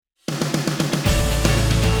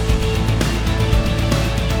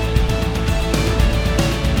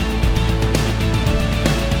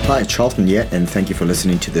Hi, Charlton here, and thank you for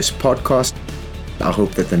listening to this podcast. I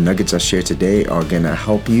hope that the nuggets I share today are going to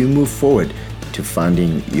help you move forward to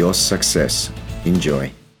finding your success.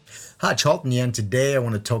 Enjoy. Hi, Charlton here, and today I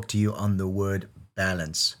want to talk to you on the word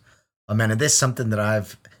balance. Oh man, and there's something that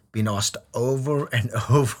I've been asked over and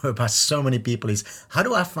over by so many people is, how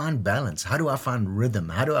do I find balance? How do I find rhythm?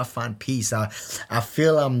 How do I find peace? I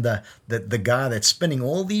feel I'm the guy that's spinning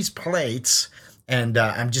all these plates, and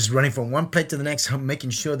I'm just running from one plate to the next. I'm making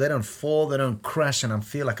sure they don't fall, they don't crash, and I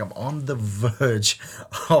feel like I'm on the verge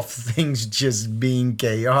of things just being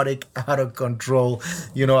chaotic, out of control.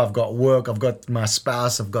 You know, I've got work, I've got my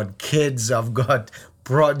spouse, I've got kids, I've got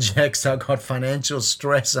projects, I've got financial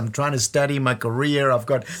stress, I'm trying to study my career, I've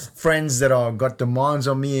got friends that are got demands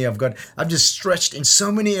on me, I'm just stretched in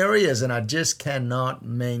so many areas, and I just cannot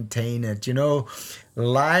maintain it. You know,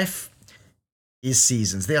 life is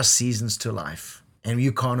seasons. There are seasons to life, and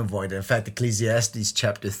you can't avoid it. In fact, Ecclesiastes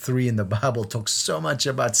chapter 3 in the Bible talks so much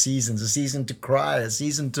about seasons: a season to cry, a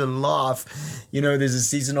season to laugh. You know, there's a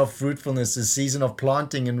season of fruitfulness, a season of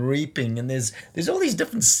planting and reaping, and there's all these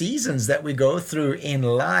different seasons that we go through in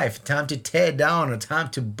life. A time to tear down, a time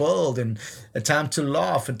to build, and a time to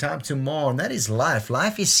laugh, a time to mourn. That is life.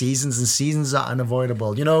 Life is seasons, and seasons are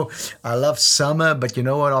unavoidable. You know, I love summer, but you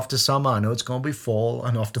know what? After summer, I know it's going to be fall,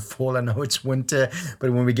 and after fall, I know it's winter.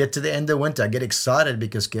 But when we get to the end of winter, I get excited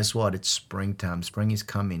because guess what? It's springtime. Spring is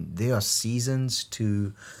coming. There are seasons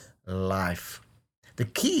to life. The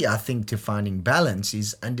key, I think, to finding balance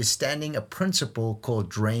is understanding a principle called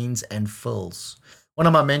drains and fills. One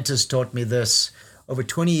of my mentors taught me this over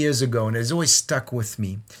 20 years ago, and it's always stuck with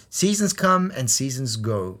me. Seasons come and seasons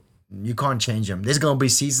go. You can't change them. There's going to be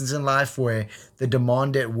seasons in life where the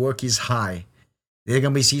demand at work is high. There are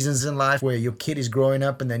going to be seasons in life where your kid is growing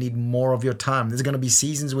up and they need more of your time. There's going to be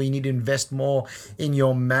seasons where you need to invest more in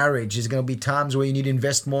your marriage. There's going to be times where you need to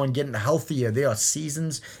invest more in getting healthier. There are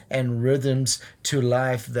seasons and rhythms to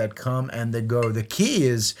life that come and they go. The key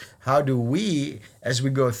is, how do we, as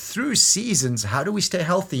we go through seasons, how do we stay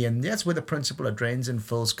healthy? And that's where the principle of drains and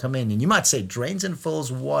fills come in. And you might say, drains and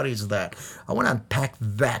fills, what is that? I want to unpack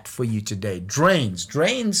that for you today. Drains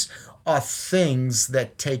are things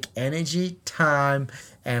that take energy, time,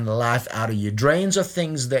 and life out of you. Drains are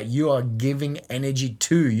things that you are giving energy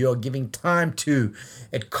to, you're giving time to.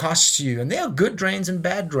 It costs you. And there are good drains and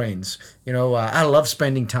bad drains. You know, I love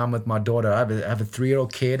spending time with my daughter. I have a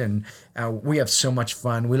 3-year-old kid, and we have so much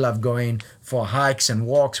fun. We love going for hikes and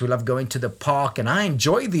walks. We love going to the park, and I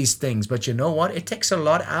enjoy these things. But you know what? It takes a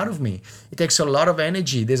lot out of me. It takes a lot of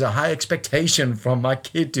energy. There's a high expectation from my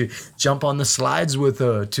kid to jump on the slides with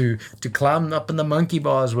her, to climb up in the monkey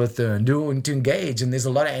bars with her, and to engage. And there's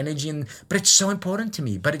a lot of energy, but it's so important to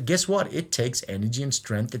me. But guess what? It takes energy and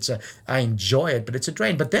strength. I enjoy it, but it's a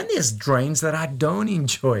drain. But then there's drains that I don't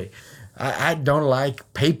enjoy. I don't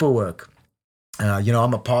like paperwork. You know,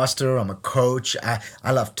 I'm a pastor, I'm a coach.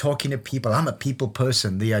 I love talking to people. I'm a people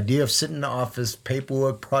person. The idea of sitting in the office,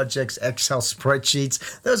 paperwork, projects, Excel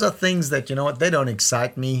spreadsheets, those are things that, you know what, they don't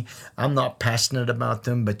excite me. I'm not passionate about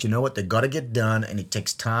them, but you know what, they got to get done, and it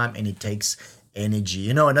takes time and it takes energy.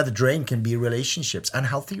 You know, another drain can be relationships,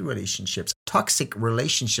 unhealthy relationships, toxic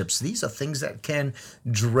relationships. These are things that can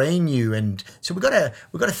drain you. And so we gotta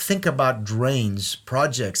think about drains.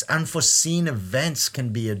 Projects, unforeseen events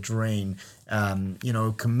can be a drain. You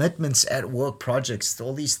know, commitments at work, projects,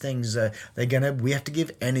 all these things, we have to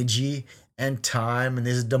give energy and time, and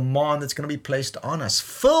there's a demand that's going to be placed on us.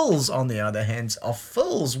 Fills, on the other hand, are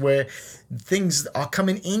fills where things are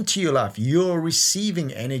coming into your life. You're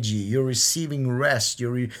receiving energy, you're receiving rest,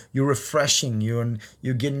 you're refreshing, you're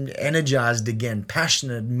getting energized again,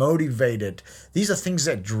 passionate, motivated. These are things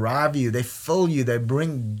that drive you, they fill you, they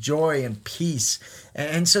bring joy and peace.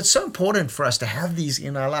 And so it's so important for us to have these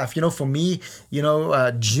in our life. You know, for me, you know,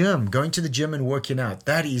 going to the gym and working out,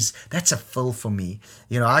 that's a fill for me.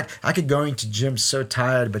 You know, I could go into gym so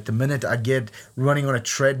tired, but the minute I get running on a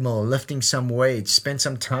treadmill, lifting some weights, spend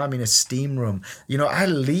some time in a steam room, you know, I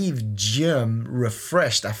leave gym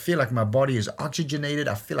refreshed. I feel like my body is oxygenated.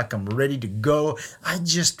 I feel like I'm ready to go. I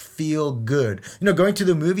just feel good. You know, going to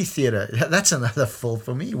the movie theater, that's another fill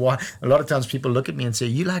for me. Why? A lot of times people look at me and say,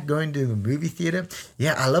 you like going to the movie theater?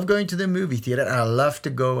 Yeah, I love going to the movie theater, and I love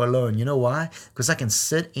to go alone. You know why? Because I can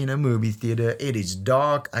sit in a movie theater. It is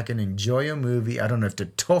dark. I can enjoy a movie. I don't have to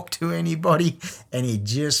talk to anybody, and it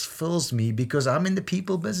just fills me because I'm in the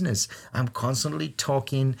people business. I'm constantly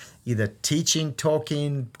talking either teaching,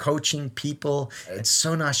 talking, coaching people. It's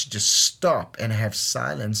so nice to just stop and have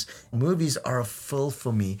silence. Movies are a fill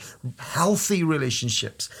for me. Healthy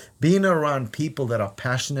relationships, being around people that are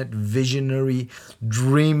passionate, visionary,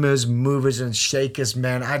 dreamers, movers and shakers,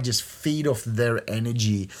 man, I just feed off their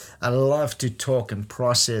energy. I love to talk and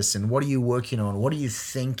process. And what are you working on? What are you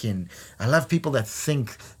thinking? I love people that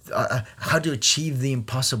think how to achieve the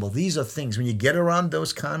impossible. These are things, when you get around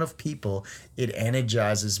those kind of people, it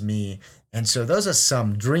energizes me. And so those are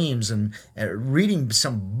some dreams, and reading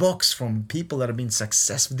some books from people that have been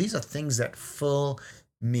successful. These are things that fill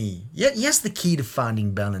me. Yes, the key to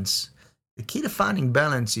finding balance. The key to finding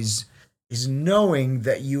balance is knowing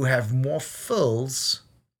that you have more fills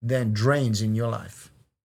than drains in your life.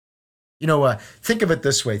 Think of it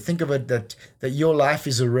this way. Think of it that your life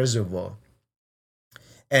is a reservoir.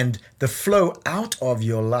 And the flow out of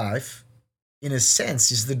your life, in a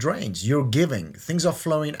sense, is the drains. You're giving. Things are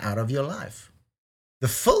flowing out of your life. The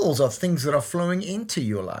fills are things that are flowing into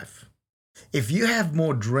your life. If you have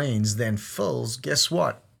more drains than fills, guess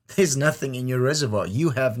what? There's nothing in your reservoir. You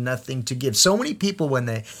have nothing to give. So many people, when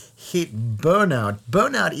they hit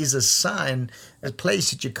burnout is a sign, a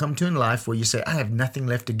place that you come to in life where you say, I have nothing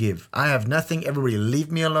left to give. I have nothing. Everybody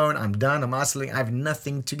leave me alone. I'm done. I'm isolating. I have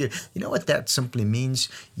nothing to give. You know what that simply means?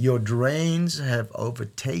 Your drains have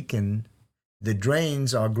overtaken. The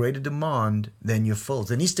drains are greater demand than your fills.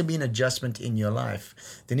 There needs to be an adjustment in your life.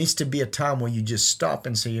 There needs to be a time where you just stop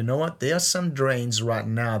and say, you know what? There are some drains right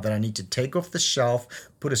now that I need to take off the shelf,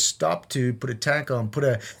 put a stop to, put a tank on,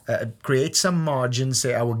 create some margin,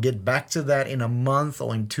 say I will get back to that in a month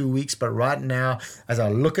or in 2 weeks. But right now, as I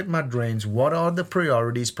look at my drains, what are the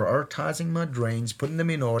priorities? Prioritizing my drains, putting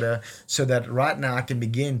them in order so that right now I can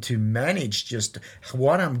begin to manage just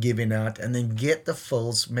what I'm giving out and then get the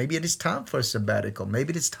fills. Maybe it is time for a sabbatical.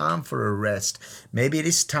 Maybe it is time for a rest. Maybe it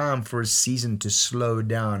is time for a season to slow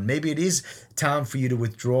down. Maybe it is time for you to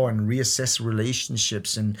withdraw and reassess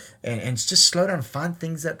relationships and just slow down, find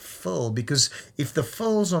things that fill. Because if the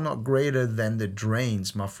fills are not greater than the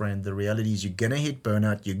drains, my friend, the reality is you're going to hit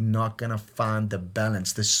burnout. You're not going to find the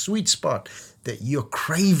balance, the sweet spot that you're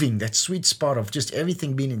craving, that sweet spot of just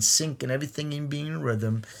everything being in sync and everything in being in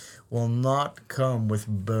rhythm will not come with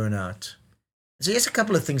burnout. So here's a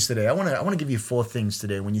couple of things today. I want to give you 4 things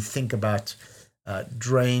today when you think about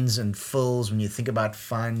drains and fills, when you think about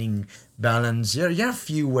finding balance. There are a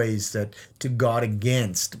few ways to guard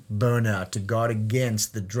against burnout, to guard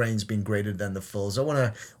against the drains being greater than the fills. I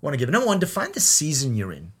want to give. Number 1, define the season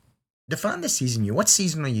you're in. Define the season you're in. What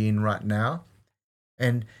season are you in right now?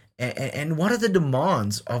 And what are the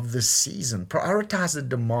demands of this season? Prioritize the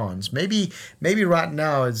demands. Maybe right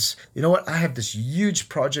now is, you know what, I have this huge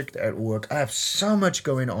project at work. I have so much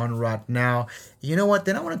going on right now. You know what?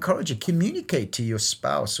 Then I want to encourage you, communicate to your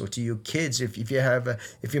spouse or to your kids if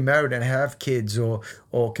you're married and have kids, or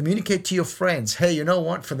communicate to your friends. Hey, you know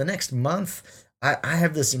what? For the next month, I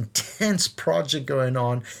have this intense project going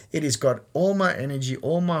on. It has got all my energy,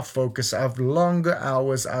 all my focus. I have longer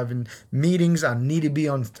hours. I have in meetings. I need to be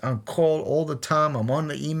on call all the time. I'm on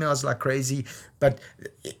the emails like crazy. But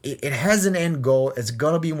it has an end goal. It's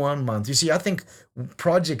going to be 1 month. You see, I think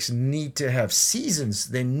projects need to have seasons.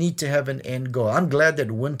 They need to have an end goal. I'm glad that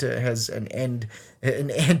winter has an end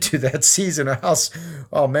to that season, or else,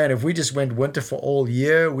 oh man, if we just went winter for all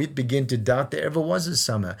year, we'd begin to doubt there ever was a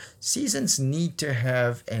summer. Seasons need to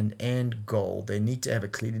have an end goal. They need to have a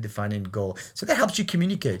clearly defined end goal. So that helps you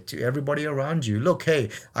communicate to everybody around you. Look, hey,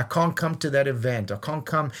 I can't come to that event. I can't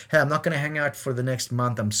come. Hey, I'm not going to hang out for the next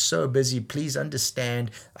month. I'm so busy. Please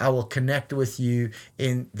understand. I will connect with you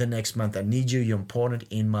in the next month. I need you. You're important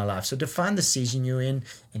in my life. So define the season you're in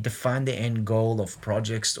and define the end goal of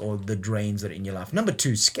projects or the drains that are in your life. Number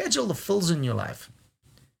 2, schedule the fills in your life.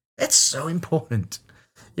 That's so important.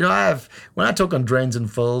 You know, when I talk on drains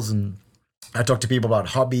and fills, and I talk to people about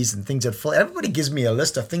hobbies and things that fill, everybody gives me a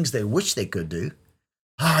list of things they wish they could do.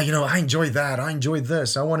 You know, I enjoy that. I enjoy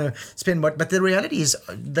this. I want to spend more. But the reality is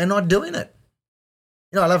they're not doing it.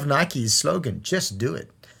 You know, I love Nike's slogan, just do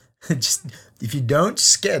it. Just, if you don't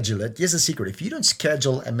schedule it, here's the secret. If you don't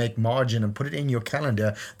schedule and make margin and put it in your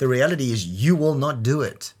calendar, the reality is you will not do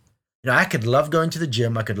it. You know, I could love going to the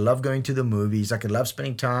gym. I could love going to the movies. I could love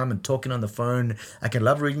spending time and talking on the phone. I could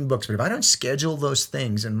love reading books. But if I don't schedule those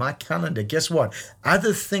things in my calendar, guess what?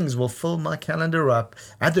 Other things will fill my calendar up.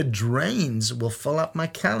 Other drains will fill up my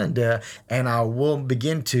calendar. And I will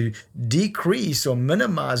begin to decrease or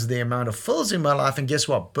minimize the amount of fills in my life. And guess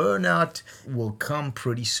what? Burnout will come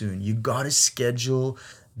pretty soon. You got to schedule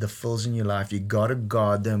the fills in your life. You got to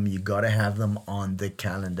guard them. You got to have them on the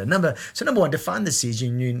calendar. Number one, define the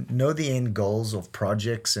season. You know the end goals of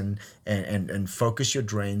projects and focus your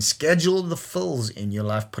drains. Schedule the fills in your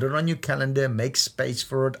life. Put it on your calendar. Make space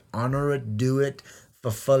for it. Honor it. Do it.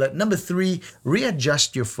 Fulfill it. Number 3,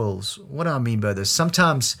 readjust your fills. What do I mean by this?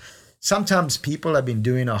 Sometimes people have been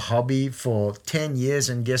doing a hobby for 10 years,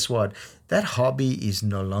 and guess what? That hobby is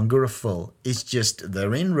no longer a fill. It's just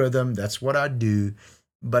they're in rhythm. That's what I do,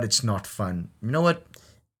 but it's not fun. You know what?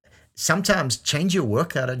 Sometimes change your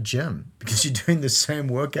workout at gym because you're doing the same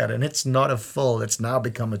workout and it's not a fill. It's now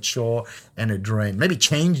become a chore and a drain. Maybe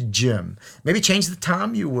change gym. Maybe change the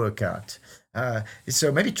time you work out.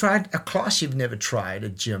 So maybe try a class you've never tried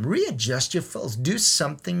at gym. Readjust your fills. Do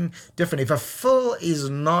something different. If a fill is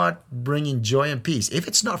not bringing joy and peace, if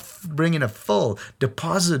it's not bringing a full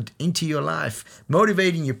deposit into your life,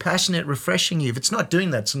 motivating you, passionate, refreshing you, if it's not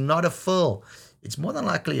doing that, it's not a fill. It's more than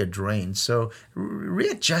likely a drain. So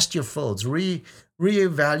readjust your fills.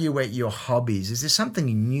 Reevaluate your hobbies. Is there something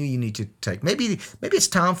new you need to take? Maybe it's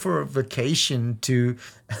time for a vacation to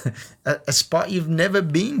a spot you've never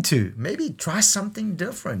been to. Maybe try something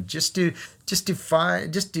different. Just to a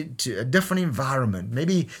different environment.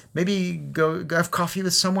 Maybe go have coffee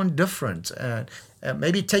with someone different.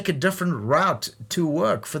 Maybe take a different route to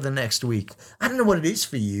work for the next week. I don't know what it is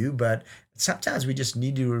for you, but sometimes we just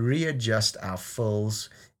need to readjust our fills.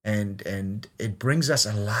 And it brings us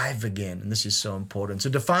alive again. And this is so important. So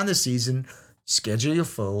define the season, schedule your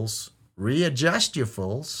fills, readjust your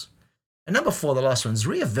fills. And number 4, the last one is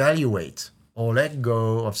reevaluate or let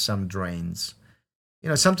go of some drains. You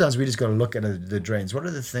know, sometimes we just got to look at the drains. What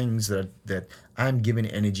are the things that I'm giving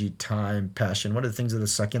energy, time, passion? What are the things that are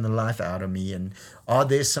sucking the life out of me? And are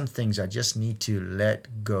there some things I just need to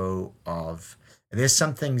let go of? There's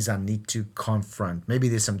some things I need to confront. Maybe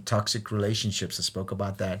there's some toxic relationships. I spoke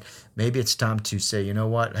about that. Maybe it's time to say, you know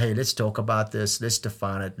what? Hey, let's talk about this. Let's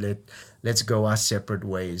define it. Let's go our separate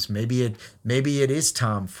ways. Maybe it is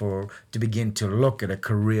time to begin to look at a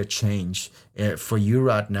career change for you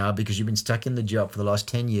right now because you've been stuck in the job for the last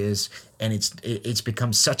 10 years and it's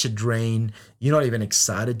become such a drain. You're not even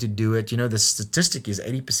excited to do it. You know, the statistic is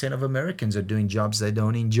 80% of Americans are doing jobs they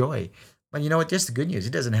don't enjoy. But you know what? That's the good news.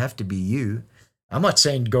 It doesn't have to be you. I'm not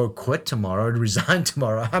saying go quit tomorrow or resign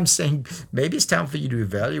tomorrow. I'm saying maybe it's time for you to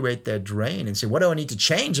evaluate that drain and say, what do I need to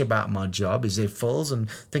change about my job? Is there fills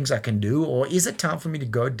and things I can do? Or is it time for me to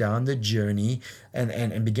go down the journey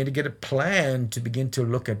and begin to get a plan to begin to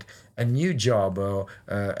look at a new job or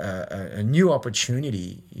a new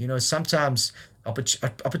opportunity? You know, sometimes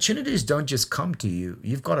opportunities don't just come to you.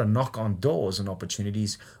 You've got to knock on doors and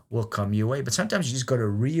opportunities will come your way. But sometimes you just got to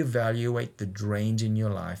reevaluate the drains in your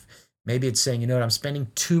life. Maybe it's saying, you know what, I'm spending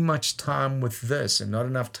too much time with this and not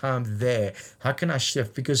enough time there. How can I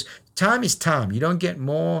shift? Because time is time. You don't get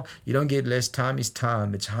more, you don't get less. Time is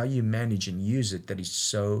time. It's how you manage and use it that is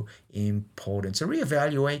so important. So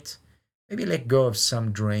reevaluate, maybe let go of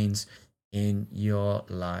some drains in your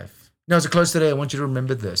life. Now, as I close today, I want you to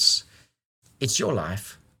remember this. It's your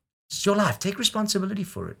life. It's your life. Take responsibility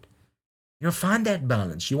for it. You know, find that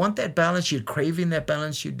balance. You want that balance. You're craving that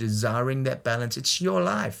balance. You're desiring that balance. It's your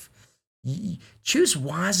life. Choose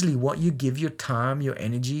wisely what you give your time, your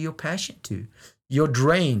energy, your passion to. Your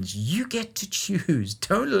drains, you get to choose.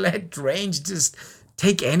 Don't let drains just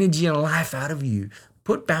take energy and life out of you.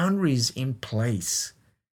 Put boundaries in place.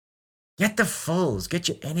 Get the fills, get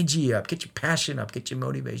your energy up, get your passion up, get your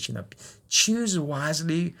motivation up. Choose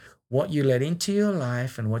wisely what you let into your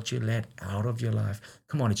life and what you let out of your life.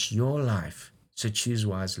 Come on, it's your life. So choose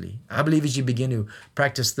wisely. I believe as you begin to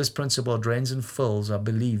practice this principle of drains and fills, I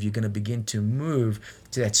believe you're going to begin to move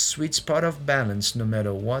to that sweet spot of balance no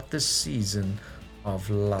matter what the season of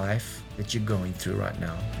life that you're going through right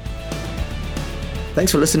now.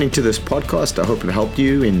 Thanks for listening to this podcast. I hope it helped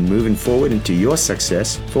you in moving forward into your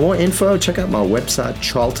success. For more info, check out my website,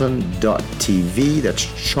 charlton.tv. That's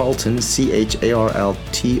Charlton, CHARLTON.tv.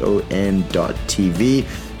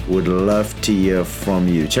 Would love to hear from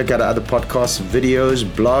you. Check out other podcasts, videos,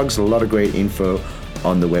 blogs, a lot of great info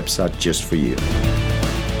on the website just for you.